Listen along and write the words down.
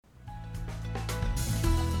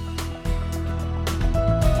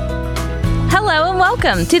Hello and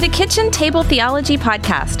welcome to the Kitchen Table Theology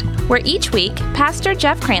Podcast, where each week, Pastor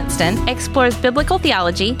Jeff Cranston explores biblical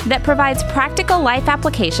theology that provides practical life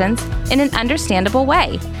applications in an understandable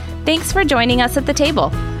way. Thanks for joining us at the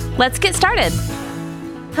table. Let's get started.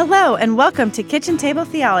 Hello and welcome to Kitchen Table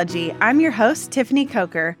Theology. I'm your host, Tiffany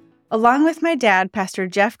Coker. Along with my dad, Pastor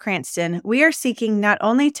Jeff Cranston, we are seeking not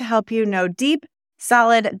only to help you know deep,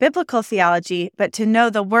 solid biblical theology, but to know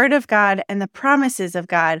the Word of God and the promises of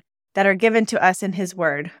God that are given to us in His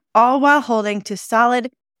Word, all while holding to solid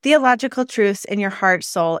theological truths in your heart,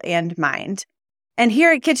 soul, and mind. And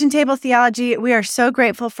here at Kitchen Table Theology, we are so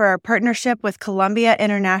grateful for our partnership with Columbia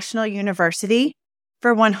International University.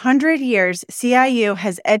 For 100 years, CIU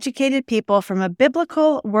has educated people from a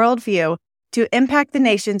biblical worldview to impact the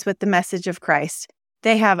nations with the message of Christ.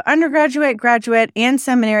 They have undergraduate, graduate, and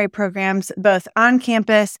seminary programs, both on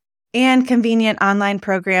campus and convenient online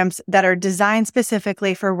programs that are designed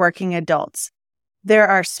specifically for working adults. There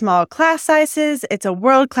are small class sizes, it's a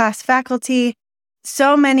world-class faculty,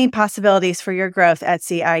 so many possibilities for your growth at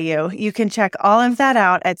CIU. You can check all of that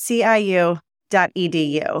out at ciu.edu.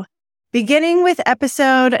 Beginning with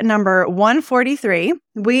episode number 143,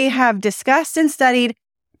 we have discussed and studied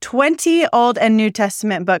 20 Old and New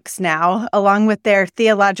Testament books now, along with their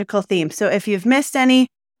theological themes. So if you've missed any,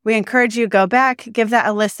 we encourage you to go back, give that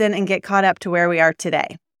a listen, and get caught up to where we are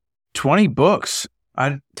today. 20 books.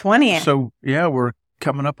 20. So, yeah, we're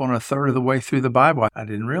coming up on a third of the way through the Bible. I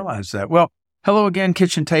didn't realize that. Well, hello again,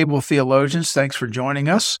 Kitchen Table Theologians. Thanks for joining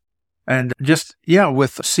us. And just,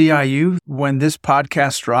 with CIU, when this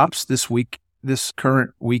podcast drops this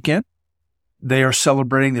current weekend, they are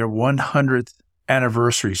celebrating their 100th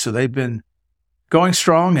anniversary. So they've been going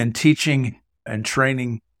strong and teaching and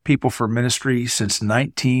training people for ministry since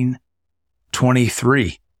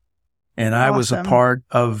 1923. And I was a part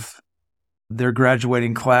of their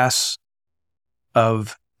graduating class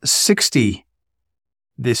of the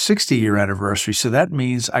 60-year anniversary. So that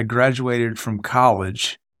means I graduated from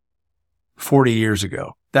college 40 years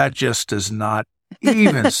ago. That just does not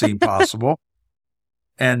even seem possible.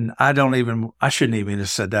 And I shouldn't even have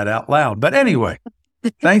said that out loud. But anyway,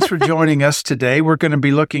 thanks for joining us today. We're going to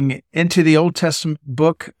be looking into the Old Testament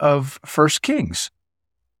book of 1 Kings.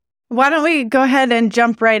 Why don't we go ahead and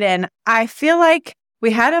jump right in? I feel like we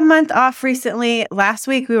had a month off recently. Last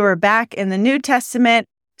week, we were back in the New Testament.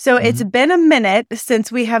 So It's been a minute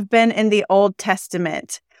since we have been in the Old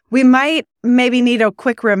Testament. We might maybe need a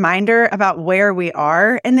quick reminder about where we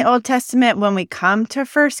are in the Old Testament when we come to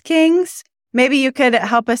 1 Kings. Maybe you could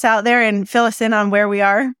help us out there and fill us in on where we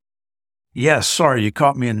are. Yes, sorry, you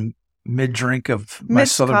caught me in mid-drink of my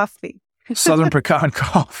Southern Pecan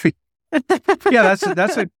coffee. Yeah,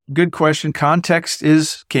 that's a good question. Context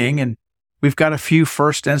is king, and we've got a few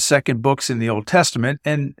first and second books in the Old Testament,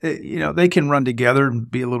 and they can run together and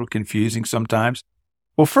be a little confusing sometimes.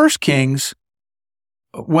 Well, 1 Kings,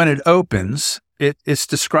 when it opens, it's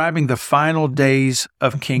describing the final days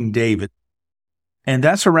of King David, and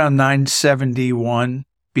that's around 971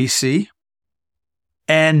 BC.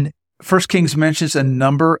 And 1 Kings mentions a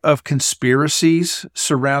number of conspiracies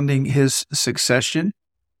surrounding his succession.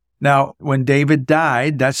 Now, when David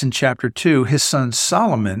died, that's in chapter 2, his son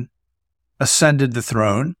Solomon ascended the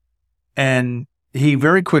throne, and he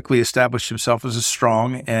very quickly established himself as a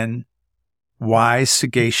strong and wise,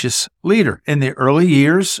 sagacious leader. In the early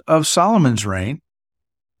years of Solomon's reign,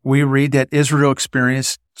 we read that Israel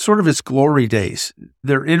experienced sort of its glory days.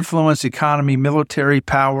 Their influence, economy, military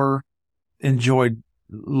power enjoyed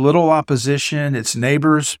little opposition. Its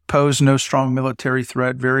neighbors posed no strong military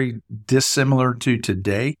threat, very dissimilar to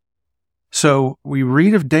today. So we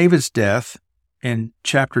read of David's death in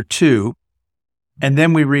chapter 2, and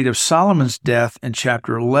then we read of Solomon's death in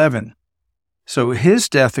chapter 11. So his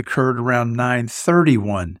death occurred around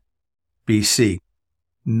 931 BC.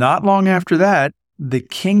 Not long after that, the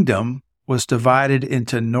kingdom was divided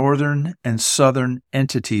into northern and southern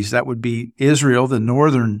entities. That would be Israel, the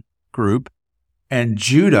northern group, and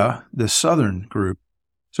Judah, the southern group.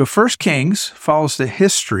 So 1 Kings follows the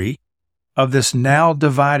history of this now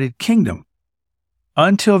divided kingdom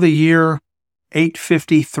until the year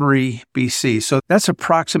 853 BC. So that's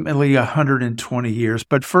approximately 120 years,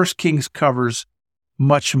 but 1 Kings covers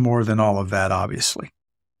much more than all of that, obviously.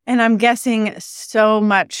 And I'm guessing so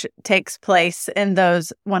much takes place in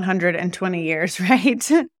those 120 years,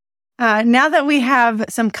 right? Now that we have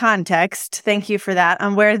some context, thank you for that,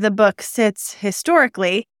 on where the book sits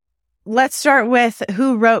historically, let's start with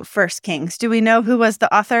who wrote 1 Kings. Do we know who was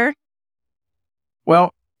the author?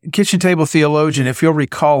 Well, Kitchen Table Theologian, if you'll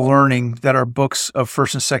recall learning that our books of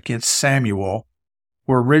 1st and 2nd Samuel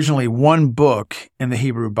were originally one book in the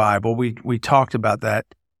Hebrew Bible. We talked about that.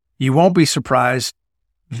 You won't be surprised.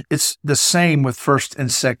 It's the same with 1st and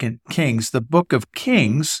 2nd Kings. The book of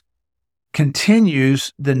Kings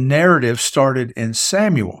continues the narrative started in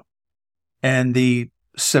Samuel, and the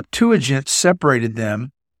Septuagint separated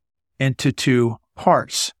them into two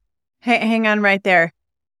parts. Hey, hang on right there.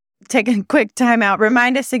 Take a quick time out.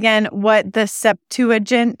 Remind us again what the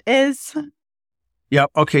Septuagint is.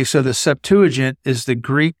 Yep. Okay. So the Septuagint is the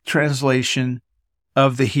Greek translation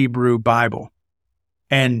of the Hebrew Bible.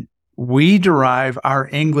 And we derive our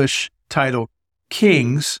English title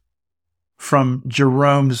Kings from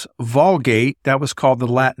Jerome's Vulgate. That was called the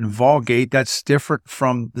Latin Vulgate. That's different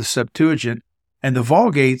from the Septuagint. And the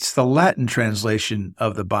Vulgate's the Latin translation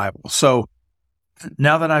of the Bible. So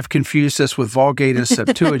now that I've confused us with Vulgate and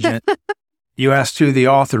Septuagint, you asked who the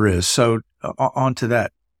author is. So on to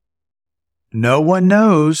that. No one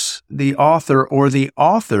knows the author or the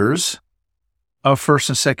authors of 1st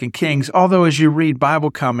and 2nd Kings, although as you read Bible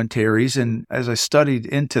commentaries, and as I studied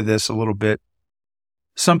into this a little bit,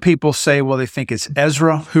 some people say, well, they think it's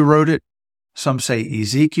Ezra who wrote it. Some say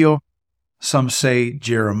Ezekiel. Some say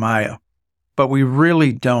Jeremiah. But we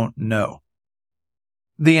really don't know.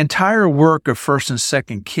 The entire work of 1st and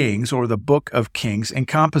 2nd Kings, or the Book of Kings,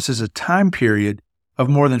 encompasses a time period of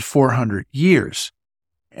more than 400 years,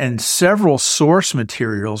 and several source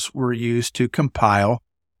materials were used to compile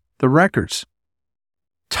the records.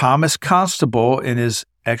 Thomas Constable, in his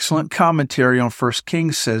excellent commentary on 1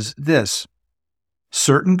 Kings, says this: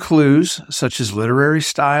 certain clues, such as literary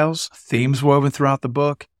styles, themes woven throughout the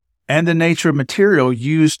book, and the nature of material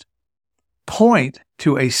used, point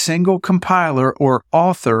to a single compiler or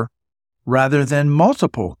author rather than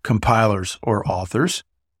multiple compilers or authors.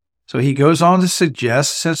 So he goes on to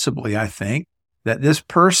suggest, sensibly, I think, that this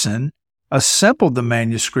person assembled the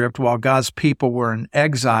manuscript while God's people were in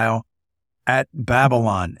exile at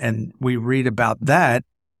Babylon. And we read about that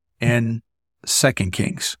in 2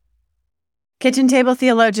 Kings. Kitchen Table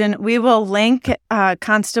Theologian, we will link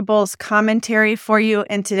Constable's commentary for you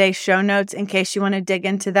in today's show notes in case you want to dig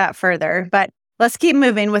into that further. But let's keep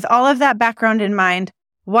moving. With all of that background in mind,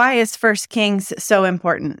 why is 1 Kings so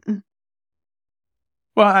important?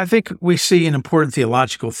 Well, I think we see an important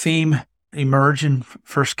theological theme emerge in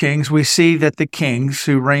 1 Kings. We see that the kings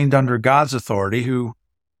who reigned under God's authority, who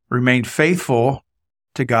remained faithful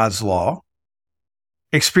to God's law,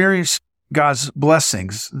 experienced God's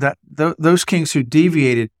blessings. That those kings who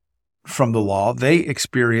deviated from the law, they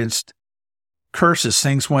experienced curses.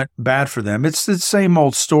 Things went bad for them. It's the same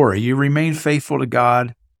old story. You remain faithful to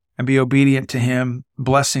God and be obedient to Him,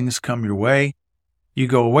 blessings come your way. You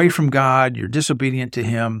go away from God, you're disobedient to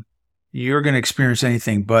Him, you're going to experience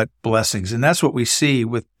anything but blessings. And that's what we see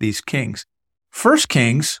with these kings. 1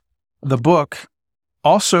 Kings, the book,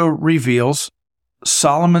 also reveals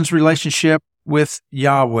Solomon's relationship with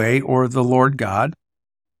Yahweh, or the Lord God.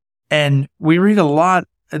 And we read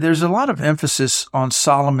there's a lot of emphasis on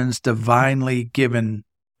Solomon's divinely given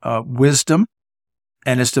wisdom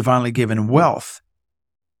and his divinely given wealth.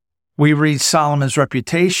 We read Solomon's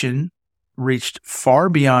reputation reached far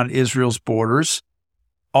beyond Israel's borders,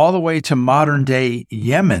 all the way to modern-day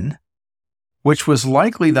Yemen, which was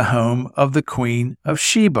likely the home of the Queen of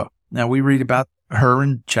Sheba. Now, we read about her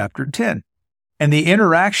in chapter 10. And the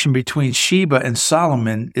interaction between Sheba and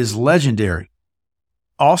Solomon is legendary.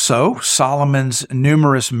 Also, Solomon's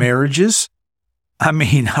numerous marriages. A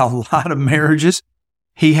lot of marriages.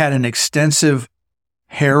 He had an extensive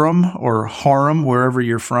harem or harem, wherever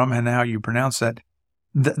you're from and how you pronounce that.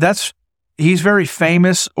 He's very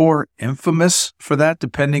famous or infamous for that,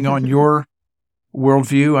 depending on your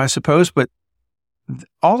worldview, I suppose. But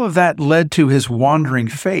all of that led to his wandering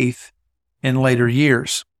faith in later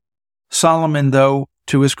years. Solomon, though,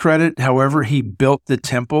 to his credit, however, he built the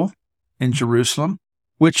temple in Jerusalem,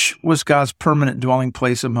 which was God's permanent dwelling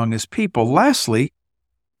place among His people. Lastly,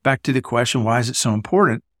 back to the question, why is it so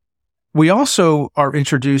important? We also are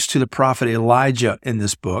introduced to the prophet Elijah in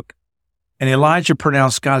this book. And Elijah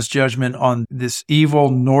pronounced God's judgment on this evil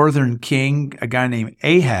northern king, a guy named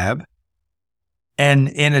Ahab. And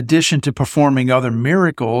in addition to performing other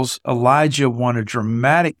miracles, Elijah won a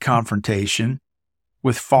dramatic confrontation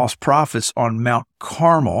with false prophets on Mount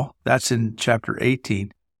Carmel. That's in chapter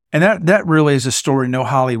 18. And that really is a story no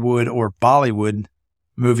Hollywood or Bollywood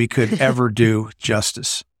movie could ever do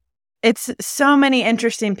justice. It's so many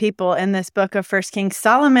interesting people in this book of 1 Kings.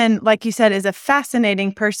 Solomon, like you said, is a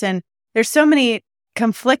fascinating person. There's so many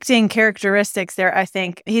conflicting characteristics there, I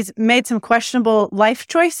think. He's made some questionable life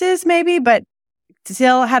choices, maybe, but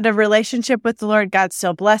still had a relationship with the Lord. God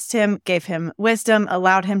still blessed him, gave him wisdom,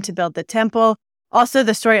 allowed him to build the temple. Also,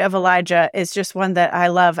 the story of Elijah is just one that I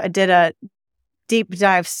love. I did a deep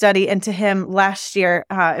dive study into him last year.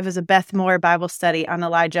 It was a Beth Moore Bible study on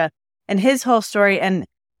Elijah and his whole story, and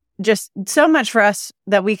just so much for us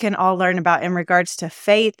that we can all learn about in regards to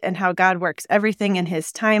faith and how God works everything in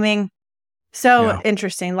his timing. So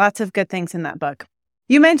interesting. Lots of good things in that book.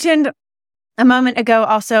 You mentioned a moment ago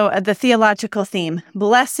also the theological theme,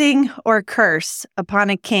 blessing or curse upon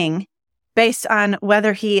a king based on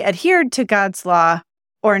whether he adhered to God's law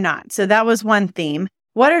or not. So that was one theme.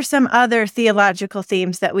 What are some other theological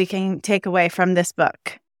themes that we can take away from this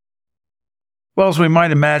book? Well, as we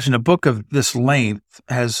might imagine, a book of this length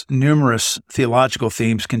has numerous theological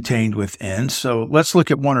themes contained within. So let's look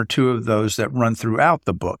at one or two of those that run throughout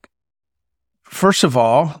the book. First of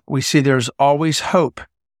all, we see there's always hope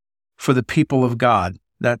for the people of God.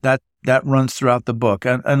 That runs throughout the book.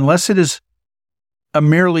 Unless it is a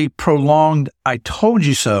merely prolonged "I told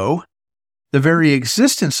you so," the very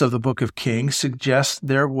existence of the book of Kings suggests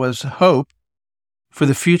there was hope for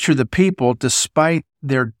the future of the people despite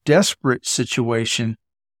their desperate situation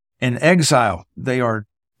in exile. They are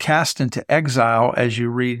cast into exile as you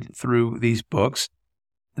read through these books.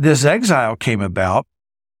 This exile came about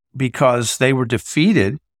because they were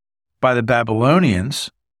defeated by the Babylonians,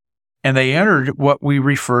 and they entered what we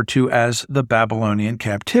refer to as the Babylonian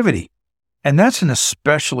captivity. And that's an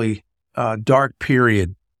especially dark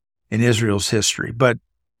period in Israel's history. But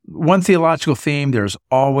one theological theme, there's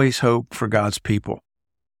always hope for God's people.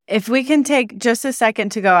 If we can take just a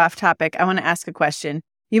second to go off topic, I want to ask a question.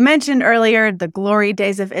 You mentioned earlier the glory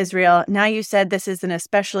days of Israel. Now you said this is an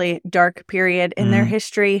especially dark period in their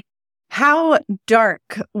history. How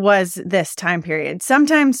dark was this time period?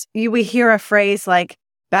 Sometimes we hear a phrase like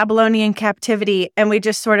Babylonian captivity, and we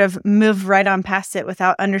just sort of move right on past it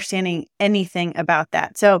without understanding anything about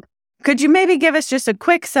that. So could you maybe give us just a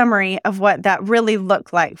quick summary of what that really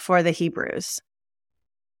looked like for the Hebrews?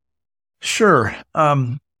 Sure.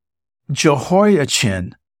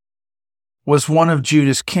 Jehoiachin was one of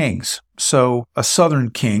Judah's kings, so a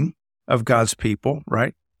southern king of God's people,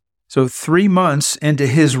 right? So 3 months into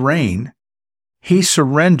his reign, he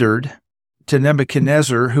surrendered to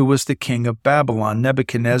Nebuchadnezzar, who was the king of Babylon.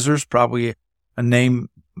 Nebuchadnezzar is probably a name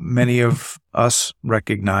many of us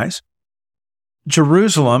recognize.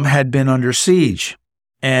 Jerusalem had been under siege,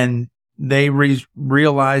 and they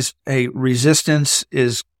realized, hey, resistance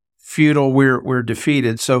is futile, we're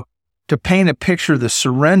defeated. So to paint a picture of the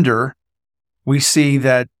surrender, we see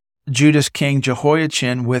that Judah's king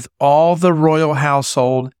Jehoiachin, with all the royal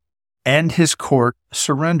household and his court,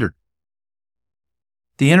 surrendered.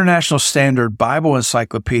 The International Standard Bible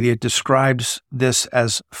Encyclopedia describes this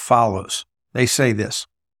as follows. They say this: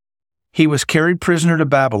 he was carried prisoner to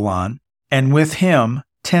Babylon, and with him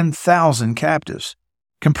 10,000 captives,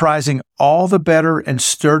 comprising all the better and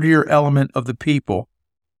sturdier element of the people,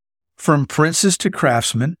 from princes to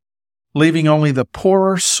craftsmen, leaving only the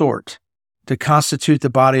poorer sort to constitute the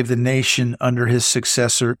body of the nation under his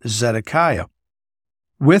successor Zedekiah.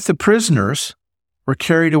 With the prisoners were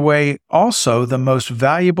carried away also the most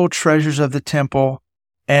valuable treasures of the temple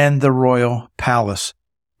and the royal palace,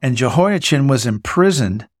 and Jehoiachin was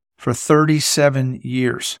imprisoned for 37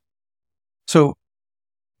 years. So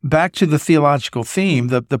back to the theological theme,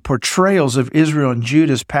 the portrayals of Israel and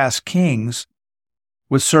Judah's past kings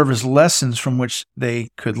would serve as lessons from which they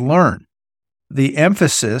could learn. The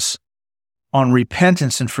emphasis on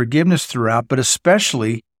repentance and forgiveness throughout, but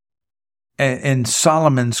especially in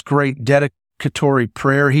Solomon's great dedicatory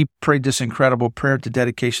prayer. He prayed this incredible prayer at the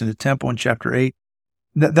dedication of the temple in chapter 8.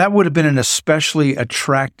 That would have been an especially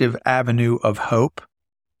attractive avenue of hope.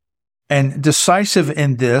 And decisive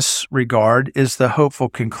in this regard is the hopeful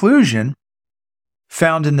conclusion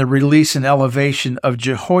found in the release and elevation of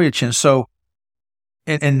Jehoiachin. So,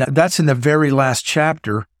 and that's in the very last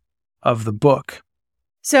chapter of the book.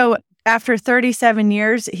 So after 37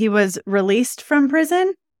 years, he was released from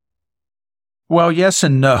prison? Well, yes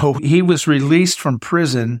and no. He was released from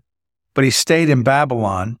prison, but he stayed in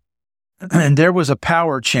Babylon. And there was a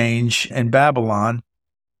power change in Babylon.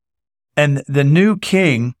 And the new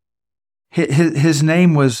king, his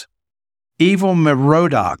name was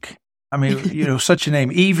Evil-Merodach. I mean, such a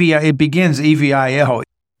name. It begins Evil.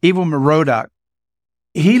 Evil-Merodach.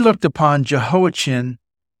 He looked upon Jehoiachin,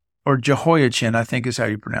 or Jehoiachin, I think is how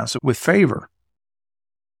you pronounce it, with favor.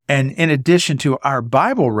 And in addition to our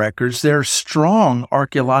Bible records, there's strong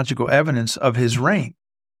archaeological evidence of his reign.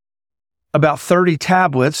 About 30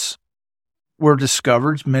 tablets were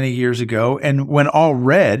discovered many years ago, and when all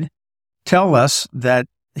read, tell us that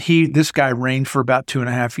this guy reigned for about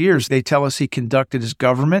 2.5 years. They tell us he conducted his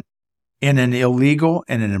government in an illegal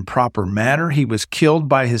and an improper manner. He was killed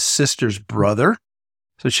by his sister's brother,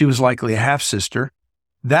 so she was likely a half-sister.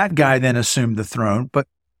 That guy then assumed the throne, but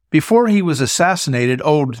before he was assassinated,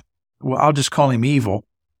 I'll just call him Evil,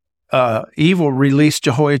 Evil released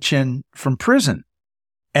Jehoiachin from prison.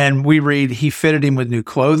 And we read, he fitted him with new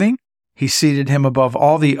clothing. He seated him above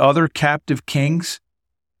all the other captive kings,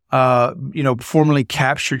 formerly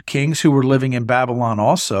captured kings who were living in Babylon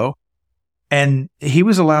also. And he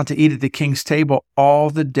was allowed to eat at the king's table all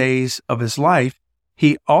the days of his life.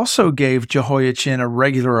 He also gave Jehoiachin a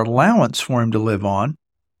regular allowance for him to live on.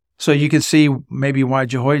 So you can see maybe why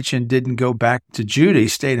Jehoiachin didn't go back to Judah. He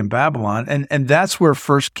stayed in Babylon. And that's where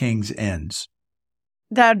 1 Kings ends.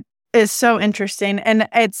 That is so interesting. And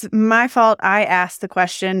it's my fault I asked the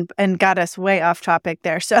question and got us way off topic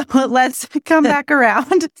there. So let's come back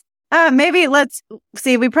around. Maybe let's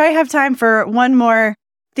see. We probably have time for one more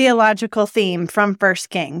theological theme from 1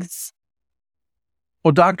 Kings.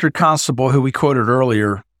 Well, Dr. Constable, who we quoted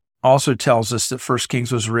earlier, also tells us that 1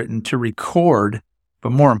 Kings was written to record,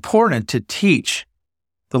 but more important, to teach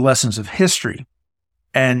the lessons of history.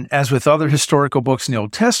 And as with other historical books in the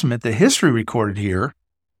Old Testament, the history recorded here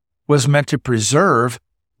was meant to preserve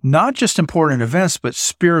not just important events, but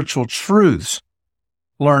spiritual truths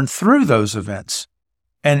learned through those events.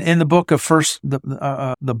 And in the book of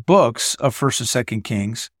the books of 1 and 2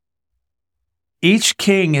 Kings, each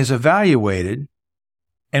king is evaluated,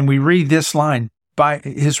 and we read this line, by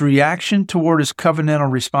his reaction toward his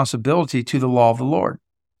covenantal responsibility to the law of the Lord.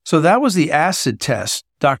 So that was the acid test,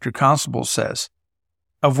 Dr. Constable says,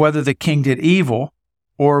 of whether the king did evil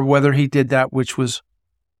or whether he did that which was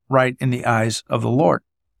right in the eyes of the Lord.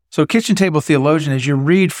 So Kitchen Table Theologian, as you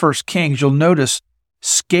read 1 Kings, you'll notice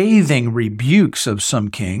scathing rebukes of some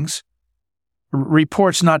kings,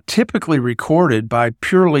 reports not typically recorded by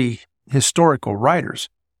purely historical writers.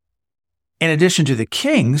 In addition to the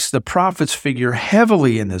kings, the prophets figure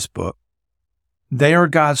heavily in this book. They are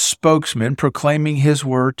God's spokesmen, proclaiming his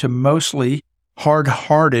word to mostly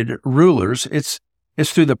hard-hearted rulers. It's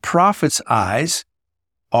through the prophet's eyes,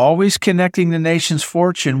 always connecting the nation's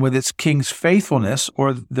fortune with its king's faithfulness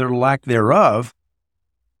or their lack thereof,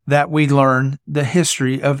 that we learn the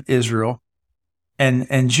history of Israel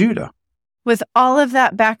and Judah. With all of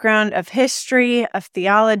that background of history, of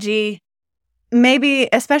theology, maybe,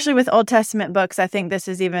 especially with Old Testament books, I think this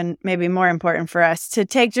is even maybe more important for us to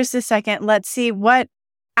take just a second. Let's see what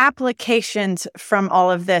applications from all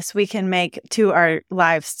of this we can make to our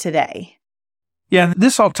lives today. Yeah,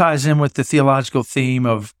 this all ties in with the theological theme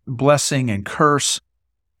of blessing and curse,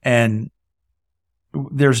 and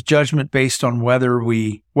there's judgment based on whether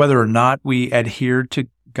or not we adhere to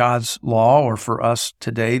God's law, or for us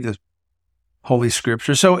today, the Holy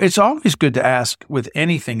Scripture. So it's always good to ask with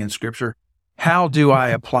anything in Scripture, how do I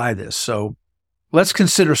apply this? So let's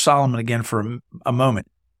consider Solomon again for a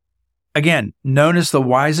moment. Again, known as the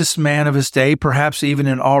wisest man of his day, perhaps even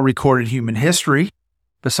in all recorded human history,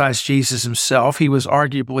 besides Jesus himself, he was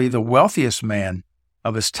arguably the wealthiest man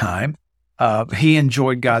of his time. He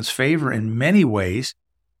enjoyed God's favor in many ways,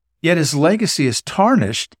 yet his legacy is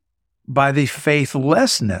tarnished by the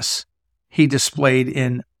faithlessness he displayed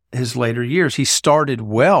in his later years. He started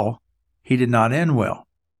well, he did not end well.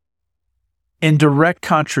 In direct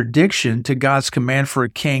contradiction to God's command for a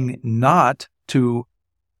king not to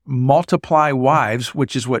multiply wives,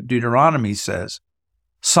 which is what Deuteronomy says,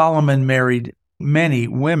 Solomon married many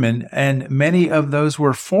women, and many of those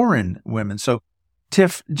were foreign women. So,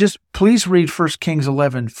 Tiff, just please read 1 Kings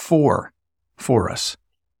 11:4 for us.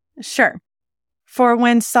 Sure. For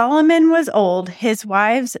when Solomon was old, his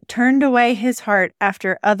wives turned away his heart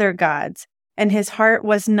after other gods, and his heart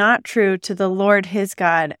was not true to the Lord his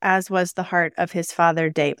God, as was the heart of his father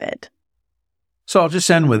David. So I'll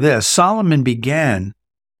just end with this. Solomon began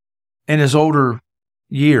in his older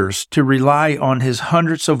years to rely on his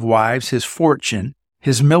hundreds of wives, his fortune,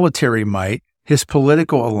 his military might, his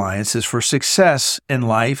political alliances for success in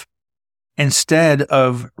life, instead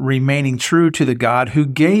of remaining true to the God who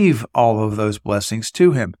gave all of those blessings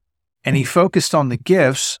to him. And he focused on the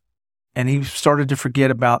gifts, and he started to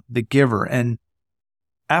forget about the giver. And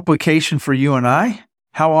application for you and I,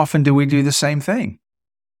 how often do we do the same thing?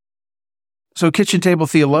 So, Kitchen Table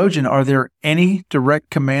Theologian, are there any direct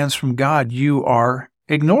commands from God you are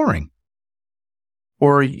ignoring?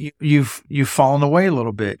 Or you've fallen away a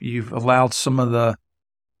little bit. You've allowed some of the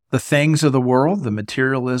things of the world, the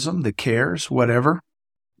materialism, the cares, whatever,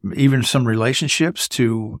 even some relationships,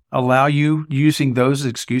 to allow you, using those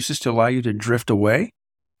excuses to allow you to drift away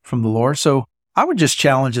from the Lord. So I would just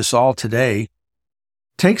challenge us all today,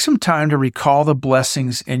 take some time to recall the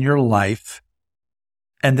blessings in your life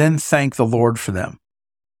and then thank the Lord for them.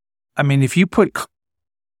 I mean, if you put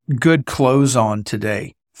good clothes on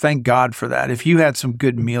today, thank God for that. If you had some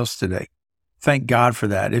good meals today, thank God for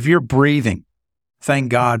that. If you're breathing, thank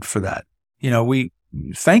God for that. We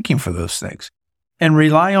thank Him for those things. And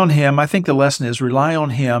rely on Him. I think the lesson is rely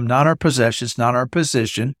on Him, not our possessions, not our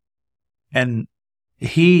position. And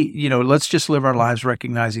He, let's just live our lives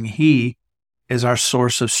recognizing He is our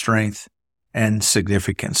source of strength and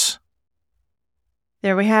significance.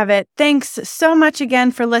 There we have it. Thanks so much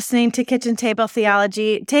again for listening to Kitchen Table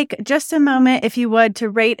Theology. Take just a moment, if you would, to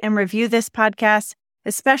rate and review this podcast,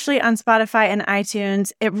 especially on Spotify and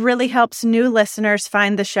iTunes. It really helps new listeners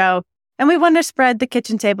find the show, and we want to spread the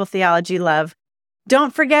Kitchen Table Theology love.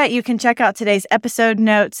 Don't forget, you can check out today's episode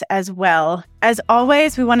notes as well. As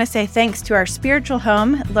always, we want to say thanks to our spiritual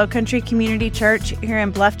home, Low Country Community Church here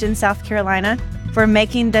in Bluffton, South Carolina, for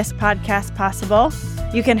making this podcast possible.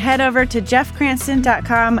 You can head over to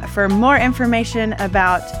jeffcranston.com for more information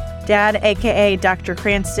about Dad, aka Dr.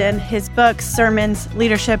 Cranston, his books, sermons,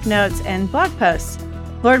 leadership notes, and blog posts.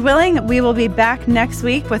 Lord willing, we will be back next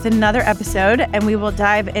week with another episode, and we will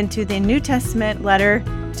dive into the New Testament letter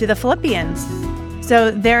to the Philippians.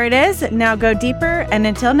 So there it is. Now go deeper, and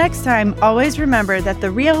until next time, always remember that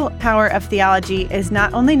the real power of theology is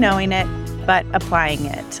not only knowing it, but applying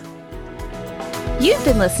it. You've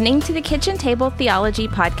been listening to the Kitchen Table Theology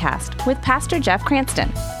Podcast with Pastor Jeff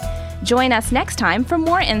Cranston. Join us next time for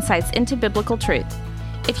more insights into biblical truth.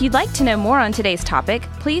 If you'd like to know more on today's topic,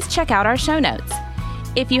 please check out our show notes.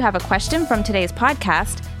 If you have a question from today's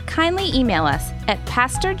podcast, kindly email us at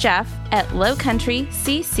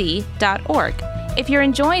pastorjeff@lowcountrycc.org. If you're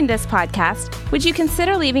enjoying this podcast, would you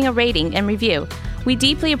consider leaving a rating and review? We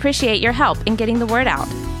deeply appreciate your help in getting the word out.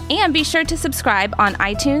 And be sure to subscribe on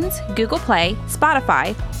iTunes, Google Play,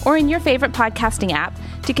 Spotify, or in your favorite podcasting app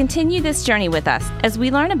to continue this journey with us as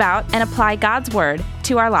we learn about and apply God's Word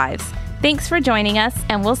to our lives. Thanks for joining us,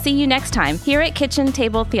 and we'll see you next time here at Kitchen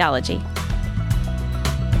Table Theology.